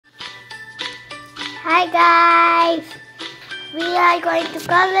Hi guys! We are going to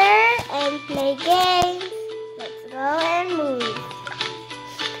color and play games. Let's go and move.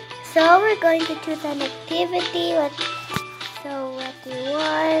 So we're going to choose an activity. What do you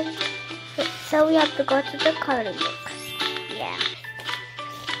want? So we have to go to the coloring book. Yeah.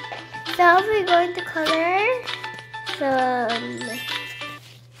 So we're going to color some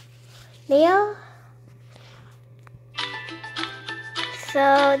nail.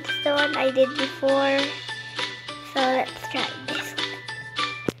 So this is the one I did before. So let's try this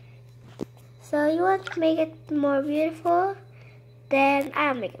one. So you want to make it more beautiful? Then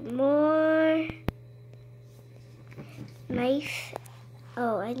I'll make it more nice.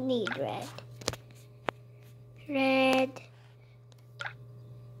 Oh, I need red. Red.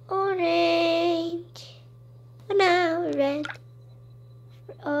 Orange. Oh no, red.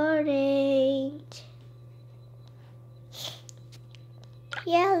 Orange.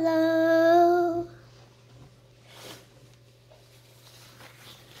 Yellow.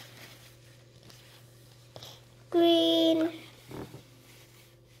 Green.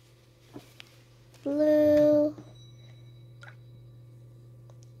 Blue.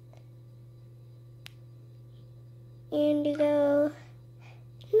 Indigo.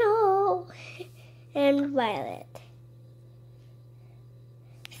 No. And violet.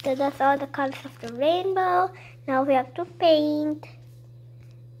 So that's all the colors of the rainbow. Now we have to paint.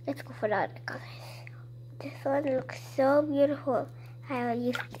 Let's go for the other colors. This one looks so beautiful. I will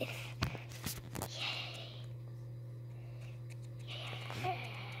use this. Yay.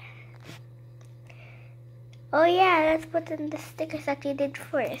 Oh yeah, let's put in the stickers that we did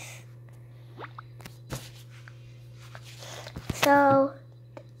first. So,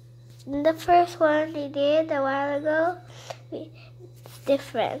 the first one we did a while ago, it's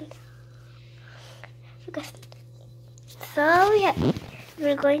different.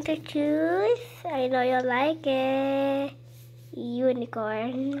 We're going to choose, I know you'll like it,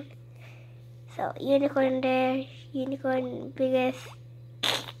 unicorn. So, unicorn there, unicorn biggest,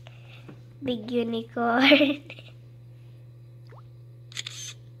 big unicorn.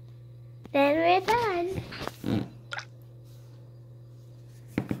 Then we're done.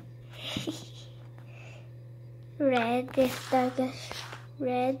 Red, this darkest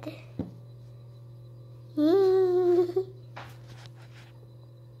red.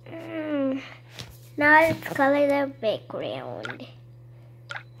 Now let's color the background.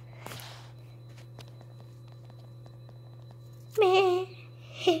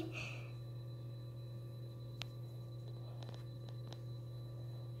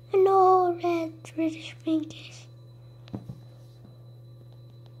 No, reddish pinkish.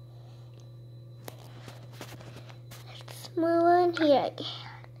 Let's move on here again.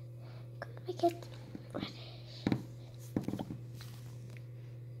 Make it reddish.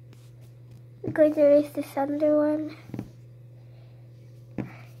 I'm going to erase this under one.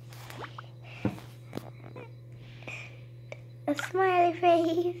 A smiley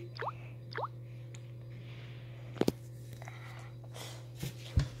face.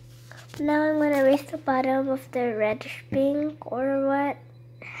 Now I'm going to erase the bottom of the reddish pink or what?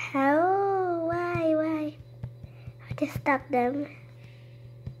 How? Why? I just stop them.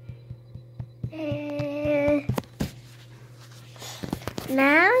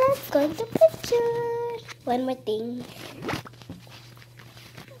 Now let's go to pictures. One more thing.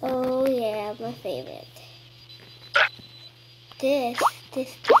 Oh yeah, my favorite. This.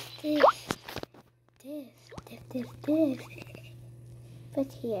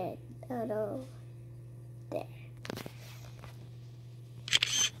 Put here. Oh no. There.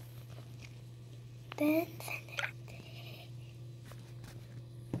 Then send it.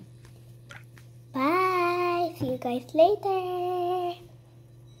 Bye. See you guys later.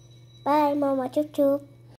 Bye, Mama. Chuk chuk.